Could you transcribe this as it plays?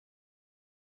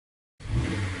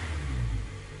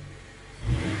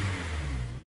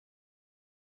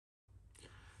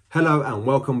Hello and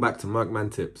welcome back to Mercman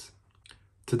Tips.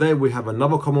 Today we have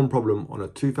another common problem on a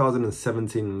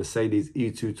 2017 Mercedes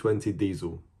E220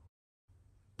 diesel.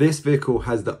 This vehicle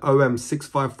has the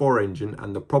OM654 engine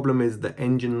and the problem is the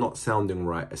engine not sounding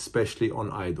right, especially on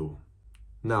idle.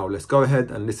 Now let's go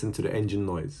ahead and listen to the engine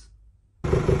noise.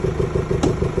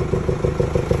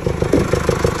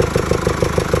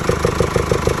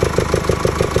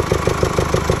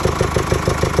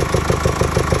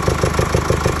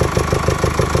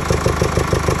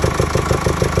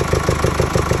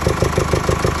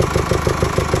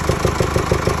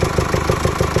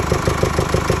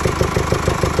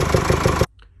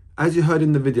 As you heard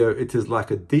in the video, it is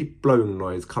like a deep blowing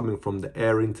noise coming from the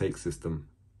air intake system.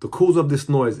 The cause of this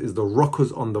noise is the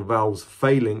rockers on the valves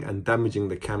failing and damaging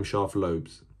the camshaft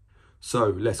lobes. So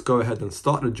let's go ahead and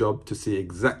start the job to see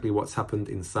exactly what's happened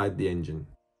inside the engine.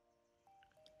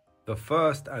 The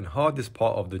first and hardest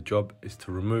part of the job is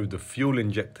to remove the fuel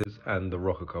injectors and the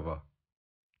rocker cover.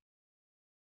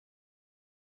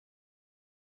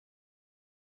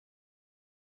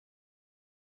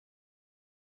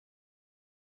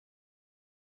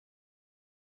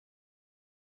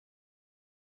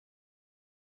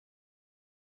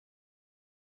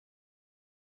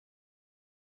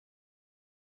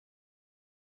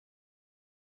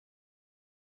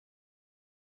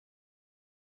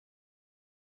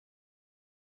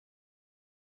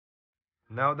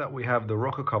 Now that we have the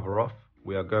rocker cover off,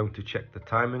 we are going to check the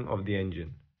timing of the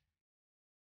engine.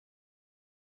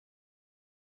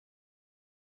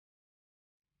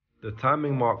 The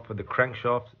timing mark for the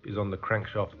crankshaft is on the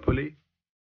crankshaft pulley.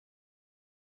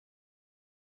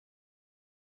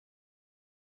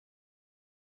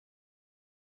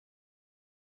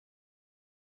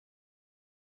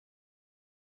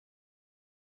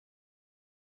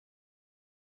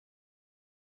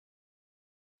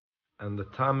 And the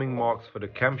timing marks for the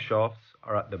camshafts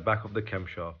are at the back of the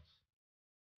camshafts.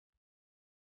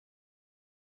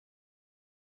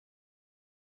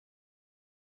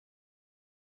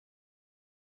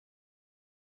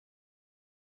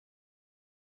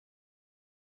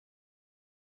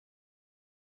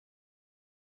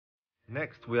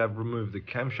 Next we have removed the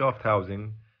camshaft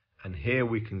housing, and here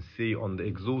we can see on the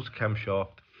exhaust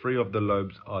camshaft 3 of the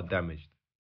lobes are damaged.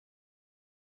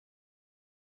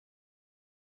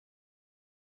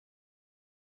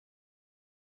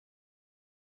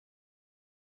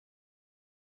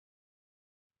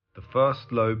 The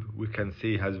first lobe we can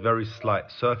see has very slight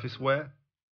surface wear.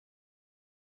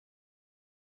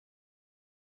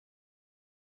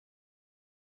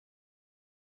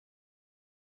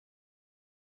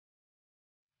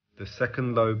 The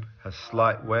second lobe has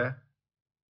slight wear.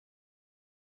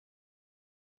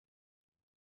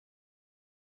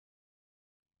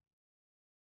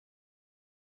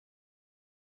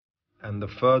 And the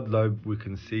third lobe we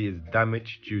can see is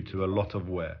damaged due to a lot of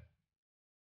wear.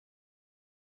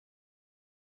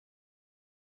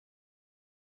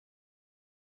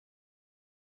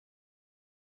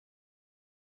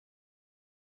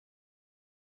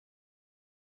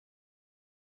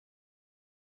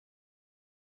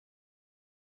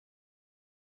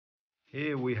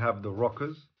 Here we have the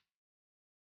rockers.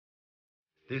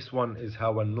 This one is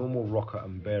how a normal rocker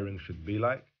and bearing should be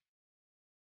like.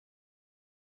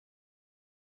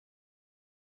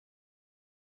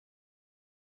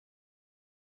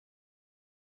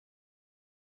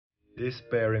 This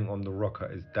bearing on the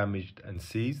rocker is damaged and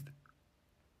seized.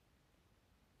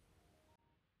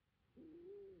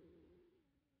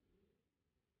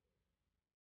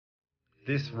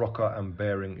 This rocker and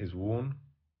bearing is worn.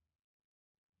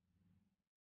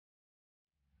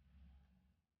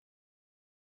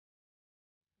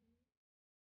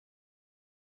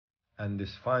 And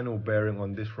this final bearing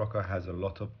on this rocker has a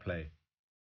lot of play.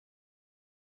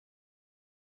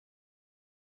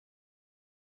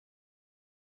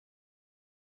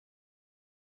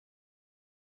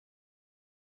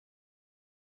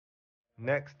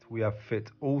 Next, we have fit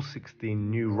all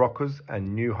 16 new rockers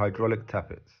and new hydraulic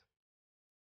tappets.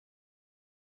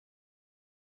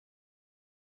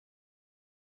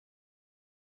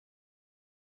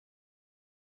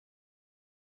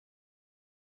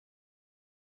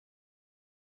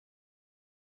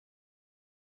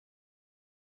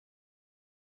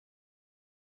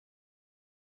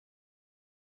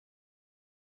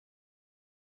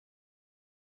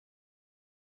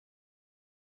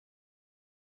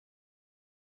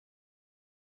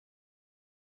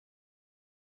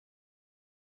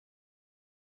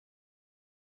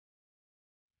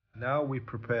 Now we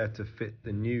prepare to fit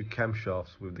the new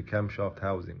camshafts with the camshaft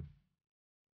housing.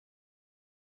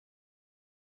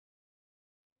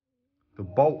 The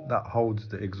bolt that holds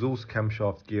the exhaust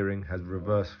camshaft gearing has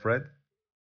reverse thread.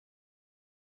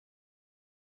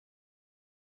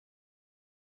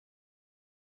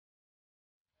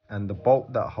 And the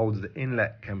bolt that holds the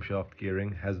inlet camshaft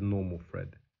gearing has normal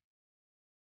thread.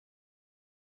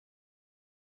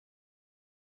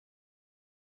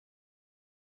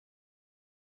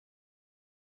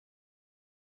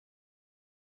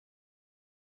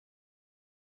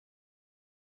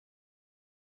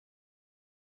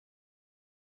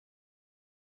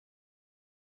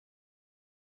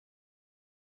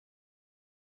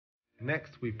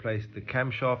 Next, we place the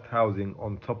camshaft housing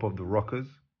on top of the rockers.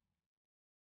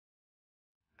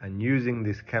 And using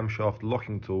this camshaft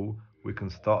locking tool, we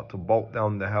can start to bolt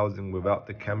down the housing without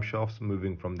the camshafts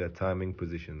moving from their timing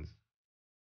positions.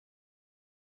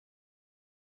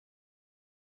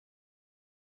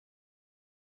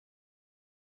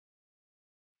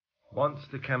 Once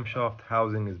the camshaft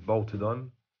housing is bolted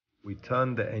on, we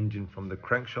turn the engine from the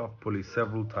crankshaft pulley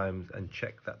several times and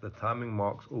check that the timing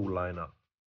marks all line up.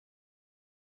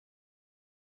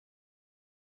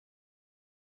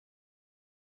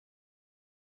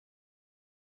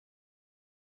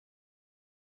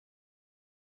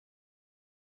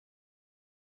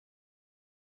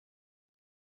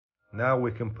 Now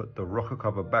we can put the rocker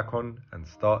cover back on and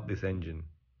start this engine.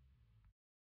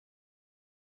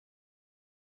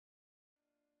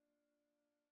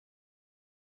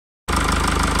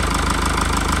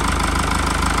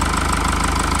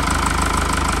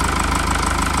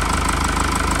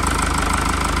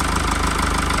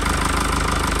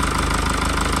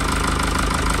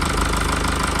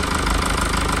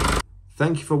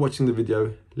 Thank you for watching the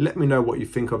video. Let me know what you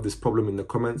think of this problem in the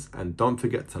comments, and don't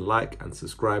forget to like and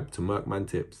subscribe to Mercman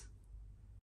Tips.